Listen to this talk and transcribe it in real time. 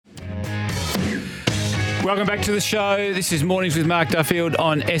Welcome back to the show. This is Mornings with Mark Duffield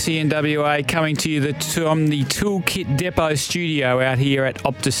on SENWA, coming to you from the Toolkit Depot studio out here at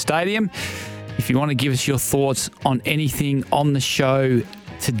Optus Stadium. If you want to give us your thoughts on anything on the show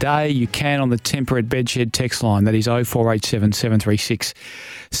today, you can on the Temperate Bedshed text line. That is 0487 736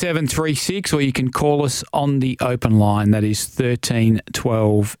 736, or you can call us on the open line. That is 13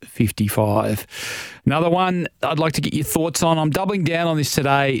 12 55. Another one I'd like to get your thoughts on. I'm doubling down on this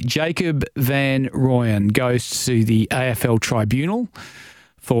today. Jacob van Rooyen goes to the AFL Tribunal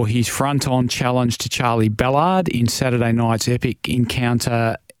for his front-on challenge to Charlie Ballard in Saturday night's epic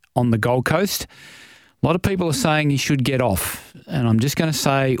encounter on the Gold Coast. A lot of people are saying he should get off, and I'm just going to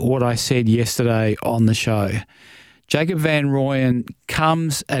say what I said yesterday on the show. Jacob van Rooyen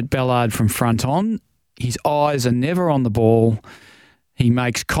comes at Ballard from front on. His eyes are never on the ball. He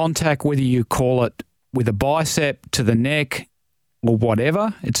makes contact, whether you call it with a bicep to the neck or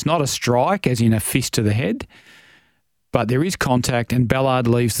whatever. It's not a strike, as in a fist to the head, but there is contact, and Ballard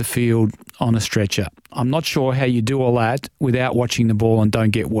leaves the field on a stretcher. I'm not sure how you do all that without watching the ball and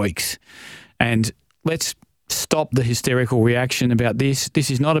don't get weeks. And let's stop the hysterical reaction about this.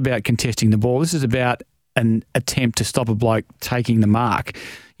 This is not about contesting the ball. This is about an attempt to stop a bloke taking the mark.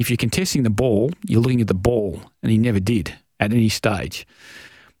 If you're contesting the ball, you're looking at the ball, and he never did at any stage.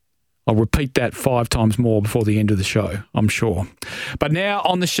 I'll repeat that 5 times more before the end of the show, I'm sure. But now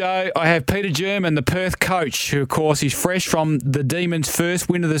on the show, I have Peter German, the Perth coach, who, of course, is fresh from the Demons' first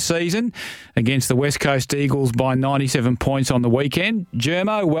win of the season against the West Coast Eagles by 97 points on the weekend.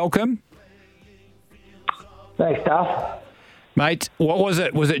 Germo, welcome. Thanks, Duff. Mate, what was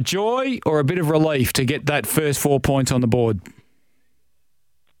it? Was it joy or a bit of relief to get that first 4 points on the board?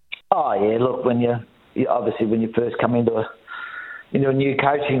 Oh, yeah, look, when you first come into a new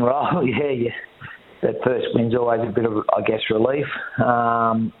coaching role, that first win's always a bit of, I guess, relief.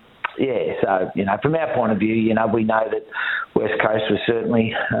 So, from our point of view, we know that West Coast was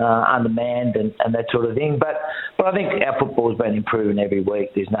certainly undermanned and that sort of thing. But I think our football's been improving every week.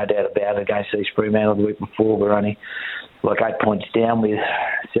 There's no doubt about it. Against East Fremantle the week before, we're only 8 points down with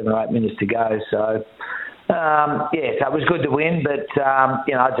 7 or 8 minutes to go. So, so it was good to win. But,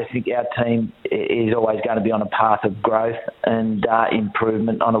 I just think our team is always going to be on a path of growth and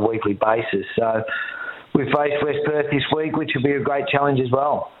improvement on a weekly basis. So we face West Perth this week, which will be a great challenge as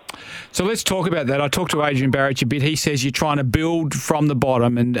well. So let's talk about that. I talked to Adrian Barrett a bit. He says you're trying to build from the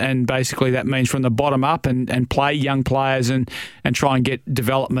bottom, and basically that means from the bottom up and play young players and try and get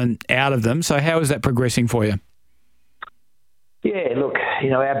development out of them. So how is that progressing for you? Yeah, look,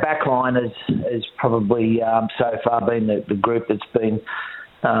 our back line has probably so far been the group that's been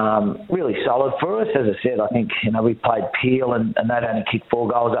really solid for us. As I said, I think, we played Peel and they'd only kicked 4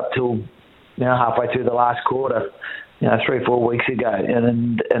 goals up till halfway through the last quarter. 3-4 weeks ago,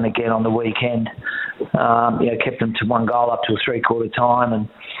 and again on the weekend, kept them to 1 goal up till 3/4 time, and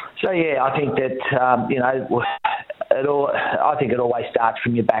so I think that I think it always starts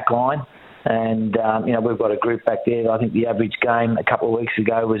from your back line, and we've got a group back there. I think the average game a couple of weeks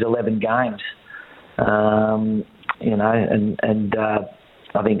ago was 11 games, and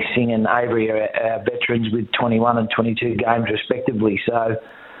I think Singh and Avery are our veterans with 21 and 22 games respectively. So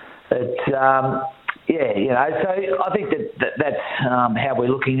it's. So I think that's how we're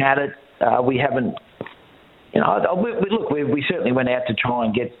looking at it. We haven't, we certainly went out to try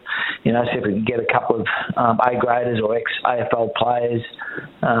and get, see if we could get a couple of A-graders or ex-AFL players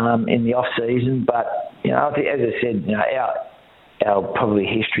in the off-season. But, I think, as I said, our probably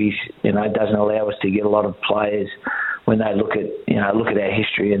history, doesn't allow us to get a lot of players when they look at our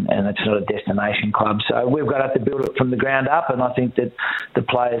history, and it's not a destination club. So we've got to have to build it from the ground up, and I think that the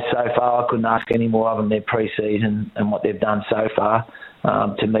players so far, I couldn't ask any more of them their pre-season and what they've done so far.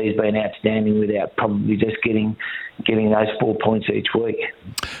 To me, has been outstanding without probably just getting those 4 points each week.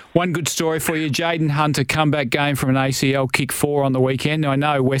 One good story for you, Jaden Hunter, comeback game from an ACL, kick 4 on the weekend. Now, I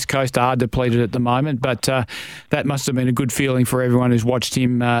know West Coast are depleted at the moment, but that must have been a good feeling for everyone who's watched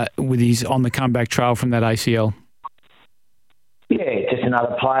him with his on the comeback trail from that ACL. Yeah, just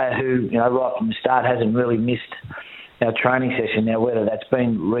another player who, right from the start hasn't really missed our training session. Now, whether that's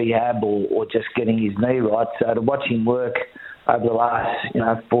been rehab or just getting his knee right. So to watch him work over the last,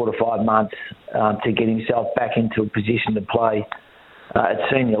 4 to 5 months to get himself back into a position to play at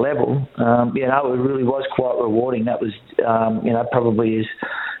senior level, it really was quite rewarding. That was, probably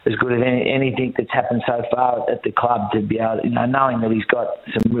as good as anything that's happened so far at the club, to be able, knowing that he's got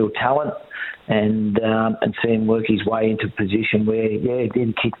some real talent. And see him work his way into a position where, he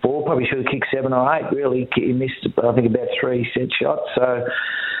did kick 4. Probably should have kicked 7 or 8, really. He missed, I think, about 3 set shots. So,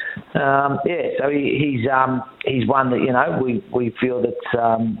 So he's one that we feel that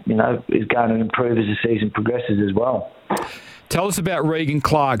is going to improve as the season progresses as well. Tell us about Regan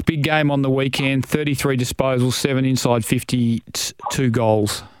Clark. Big game on the weekend, 33 disposals, 7 inside 50, 2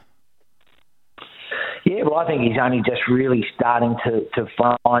 goals. Yeah, well, I think he's only just really starting to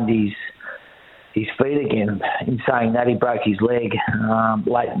find his feet again. In saying that, he broke his leg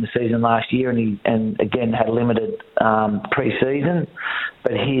late in the season last year, and again had limited pre-season.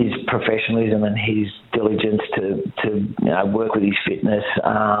 But his professionalism and his diligence to work with his fitness,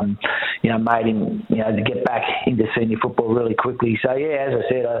 made him to get back into senior football really quickly. So yeah, as I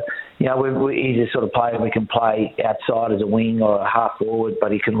said, he's a sort of player we can play outside as a wing or a half forward,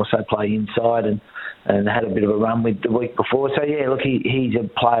 but he can also play inside and had a bit of a run with the week before. So yeah, look, he's a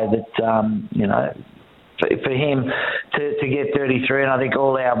player that for him to get 33, and I think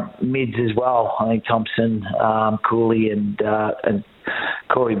all our mids as well. I think Thompson, Cooley, and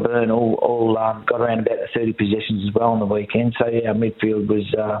Corey Byrne all got around about the 30 possessions as well on the weekend. So yeah, our midfield was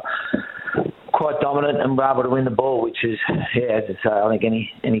quite dominant and were able to win the ball, which is, as I say, I think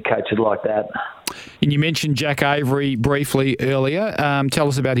any coach would like that. And you mentioned Jack Avery briefly earlier. Tell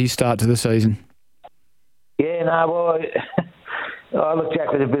us about his start to the season. Yeah, no, well,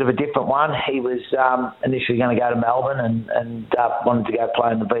 Jack was a bit of a different one. He was initially going to go to Melbourne and wanted to go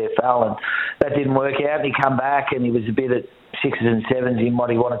play in the WAFL, and that didn't work out. He come back and he was a bit at sixes and sevens in what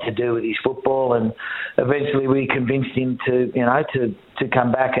he wanted to do with his football, and eventually we convinced him to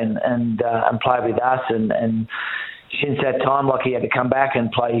come back and play with us, and since that time, he had to come back and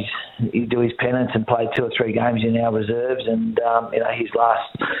do his penance and play 2 or 3 games in our reserves, and his last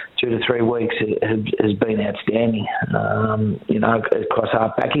 2 to 3 weeks has been outstanding. Across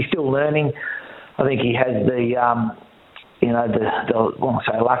half back, he's still learning. I think he has the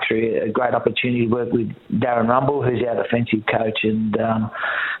luxury, a great opportunity to work with Darren Rumble, who's our defensive coach,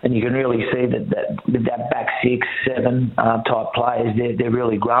 and you can really see that with that back 6, 7 type players, they're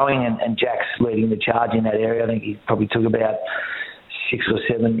really growing, and Jack's leading the charge in that area. I think he probably took about 6 or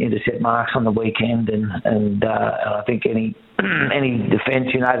 7 intercept marks on the weekend, and I think any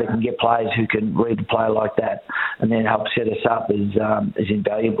defence that can get players who can read the play like that and then help set us up is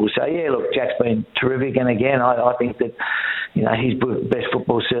invaluable. So yeah, look, Jack's been terrific, and again, I think that his best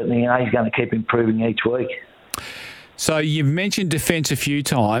football certainly. He's going to keep improving each week. So you've mentioned defence a few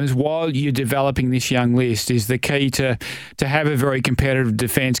times. While you're developing this young list, is the key to have a very competitive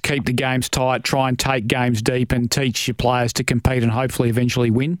defence, keep the games tight, try and take games deep, and teach your players to compete and hopefully eventually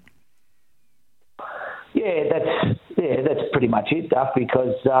win? Yeah, that's pretty much it, Duff.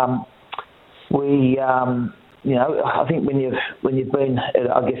 Because I think when you've been, at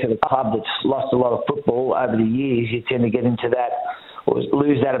a club that's lost a lot of football over the years, you tend to get into that or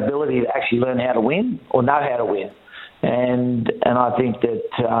lose that ability to actually learn how to win or know how to win. And I think that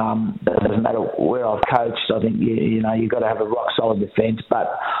doesn't matter where I've coached. I think you've got to have a rock solid defence,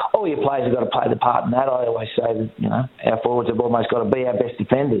 but all your players have got to play the part in that. I always say that our forwards have almost got to be our best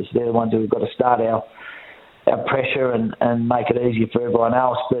defenders. They're the ones who've got to start our pressure and make it easier for everyone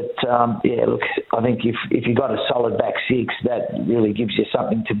else. But I think if you've got a solid back 6, that really gives you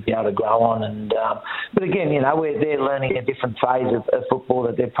something to be able to grow on. And but again, they're learning a different phase of football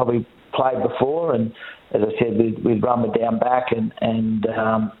that they've probably played before, and as I said, we've run it down back and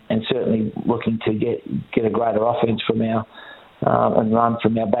certainly looking to get a greater offence from our and run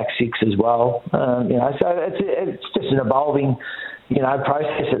from our back 6 as well. So it's just an evolving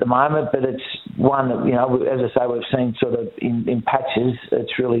process at the moment, but it's one that as I say, we've seen sort of in patches.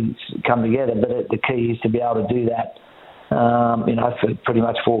 It's really come together, but the key is to be able to do that for pretty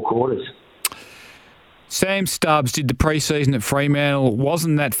much 4 quarters. Sam Stubbs did the pre-season at Fremantle,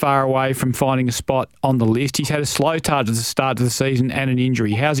 wasn't that far away from finding a spot on the list. He's had a slow start to the start of the season and an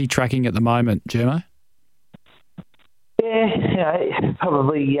injury. How's he tracking at the moment, Germo? Yeah,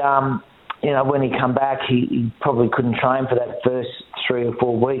 probably, when he come back, he probably couldn't train for that first 3 or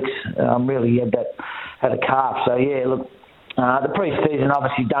 4 weeks. Really, he had a calf. So, yeah, look, the pre-season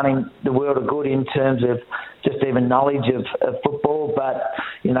obviously done him the world of good in terms of just even knowledge of football. But,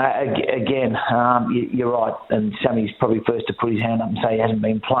 again, you're right. And Sammy's probably first to put his hand up and say he hasn't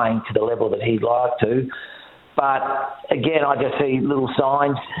been playing to the level that he'd like to. But, again, I just see little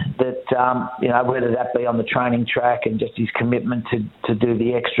signs that, whether that be on the training track and just his commitment to do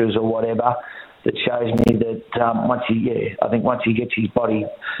the extras or whatever, that shows me that once he gets his body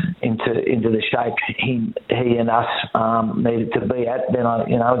into the shape he and us needed to be at, then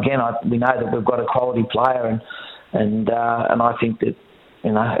we know that we've got a quality player, and I think that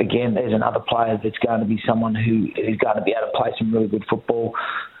again, there's another player that's going to be someone who is going to be able to play some really good football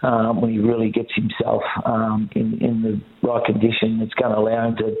when he really gets himself in the right condition. It's going to allow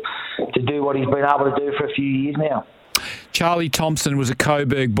him to do what he's been able to do for a few years now. Charlie Thompson was a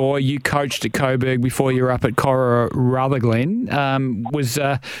Coburg boy. You coached at Coburg before you were up at Cora Rutherglen. Was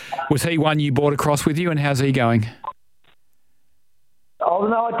he one you brought across with you, and how's he going? Oh,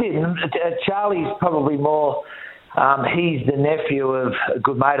 no, I didn't. Charlie's probably more... he's the nephew of a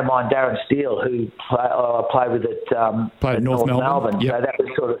good mate of mine, Darren Steele, who played with at North Melbourne. Yep. So that was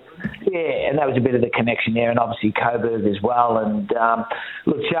sort of, and that was a bit of the connection there, and obviously Coburg as well. And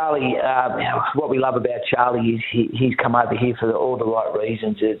look, Charlie, what we love about Charlie is he's come over here for all the right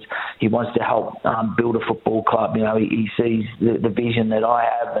reasons. He wants to help build a football club. He sees the vision that I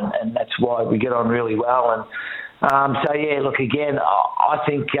have, and that's why we get on really well. And look, again, I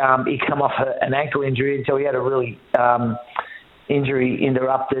think he come off an ankle injury, and so he had a really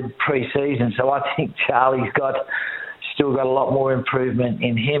injury-interrupted pre-season. So I think Charlie's still got a lot more improvement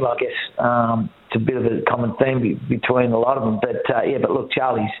in him, I guess. It's a bit of a common theme between a lot of them. But look,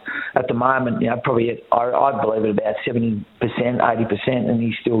 Charlie's at the moment, probably I believe at about 70%, 80%, and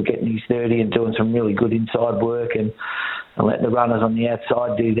he's still getting his 30 and doing some really good inside work and letting the runners on the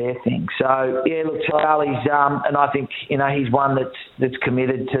outside do their thing. So look, Charlie's, and I think he's one that's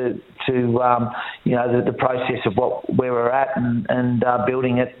committed to the process of where we're at and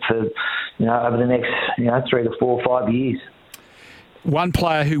building it for over the next 3 to 4 or 5 years. One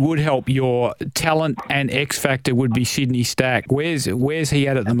player who would help your talent and X factor would be Sydney Stack. Where's he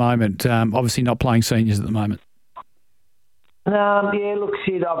at the moment? Obviously not playing seniors at the moment. Look,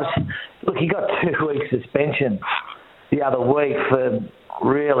 Sid, obviously, he got 2 weeks suspension the other week for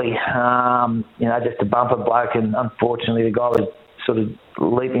really, just a bumper bloke, and unfortunately the guy was sort of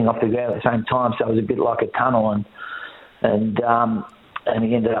leaping off the ground at the same time, so it was a bit like a tunnel, and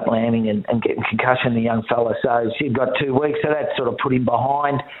he ended up landing and getting concussion, the young fella. So Sid got 2 weeks, so that sort of put him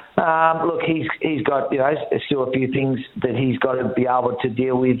behind. Look, he's got still a few things that he's got to be able to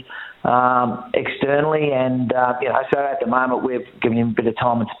deal with externally, and so at the moment we're giving him a bit of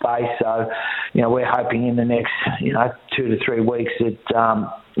time and space. So we're hoping in the next 2 to 3 weeks that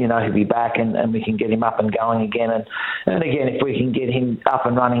he'll be back and we can get him up and going again. And again, if we can get him up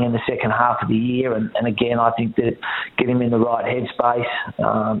and running in the second half of the year, and again, I think that get him in the right headspace,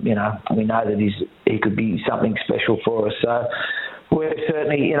 we know that he could be something special for us. So we're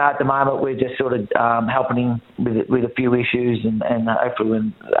certainly, at the moment, we're just sort of helping him with a few issues, and hopefully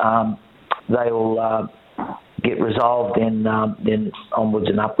when they all get resolved, then onwards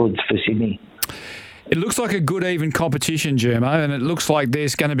and upwards for Sydney. It looks like a good even competition, Germo, and it looks like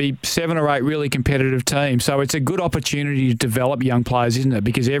there's going to be 7 or 8 really competitive teams. So it's a good opportunity to develop young players, isn't it?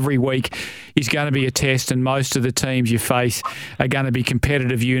 Because every week is going to be a test, and most of the teams you face are going to be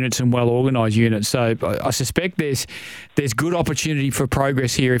competitive units and well-organised units. So I suspect there's good opportunity for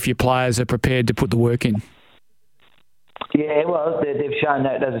progress here if your players are prepared to put the work in. Yeah, well, they've shown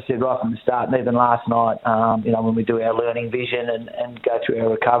that, as I said, right from the start, and even last night, when we do our learning vision and go through our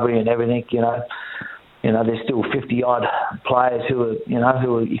recovery and everything, there's still 50-odd players who are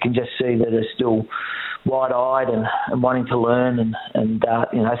you can just see that are still wide-eyed and wanting to learn and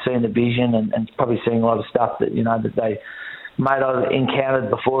seeing the vision and probably seeing a lot of stuff that, that they may not have encountered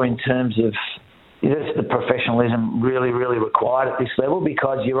before in terms of just the professionalism really, really required at this level,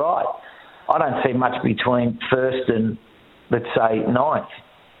 because you're right. I don't see much between first and, let's say, ninth,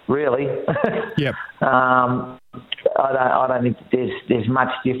 really. Yep. I don't think there's much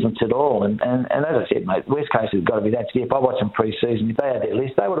difference at all. And as I said, mate, West Coast has got to be that stiff. I watched them pre-season. If they had their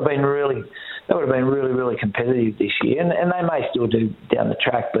list, they would have been really, really competitive this year, and they may still do down the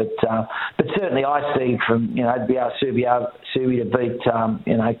track. But certainly, I see from to be able Subi to beat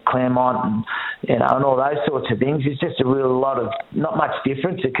Claremont and all those sorts of things. It's just a real lot of not much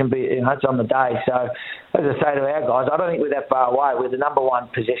difference. It can be it's on the day. So as I say to our guys, I don't think we're that far away. We're the number one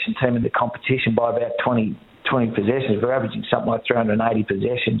possession team in the competition by about 20 possessions. We're averaging something like 380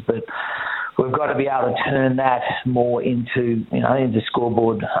 possessions, but we've got to be able to turn that more into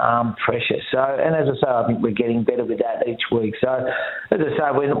scoreboard pressure. So, and as I say, I think we're getting better with that each week. So, as I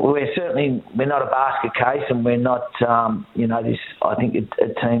say, we're not a basket case, and we're not this. I think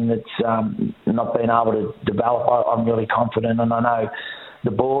a team that's not been able to develop. I'm really confident, and I know the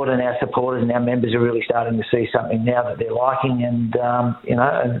board and our supporters and our members are really starting to see something now that they're liking, and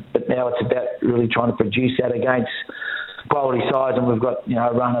but now it's about really trying to produce that against quality sides, and we've got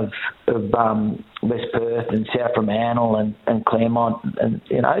a run of West Perth and South Fremantle and Claremont, and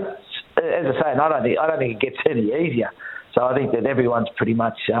as I say, and I don't think it gets any easier. So I think that everyone's pretty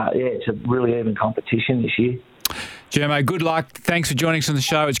much it's a really even competition this year. Germo, good luck. Thanks for joining us on the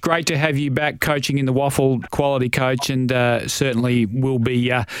show. It's great to have you back coaching in the WAFL, quality coach, and certainly will be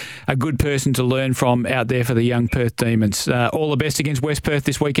a good person to learn from out there for the young Perth Demons. All the best against West Perth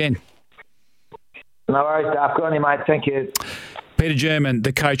this weekend. No worries, Duff. Good on you, mate. Thank you. Peter German,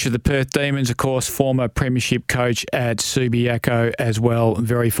 the coach of the Perth Demons, of course, former premiership coach at Subiaco as well.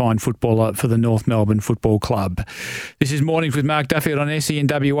 Very fine footballer for the North Melbourne Football Club. This is Mornings with Mark Duffield on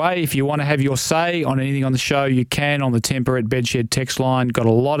SENWA. If you want to have your say on anything on the show, you can on the Temperate Bedshed text line. Got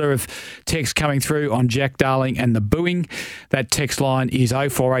a lot of text coming through on Jack Darling and the booing. That text line is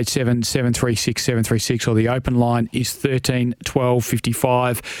 0487 736 736, or the open line is 13 12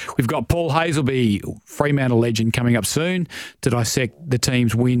 55. We've got Paul Hazelby, Fremantle legend, coming up soon to dissect the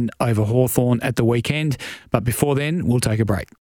team's win over Hawthorn at the weekend. But before then, we'll take a break.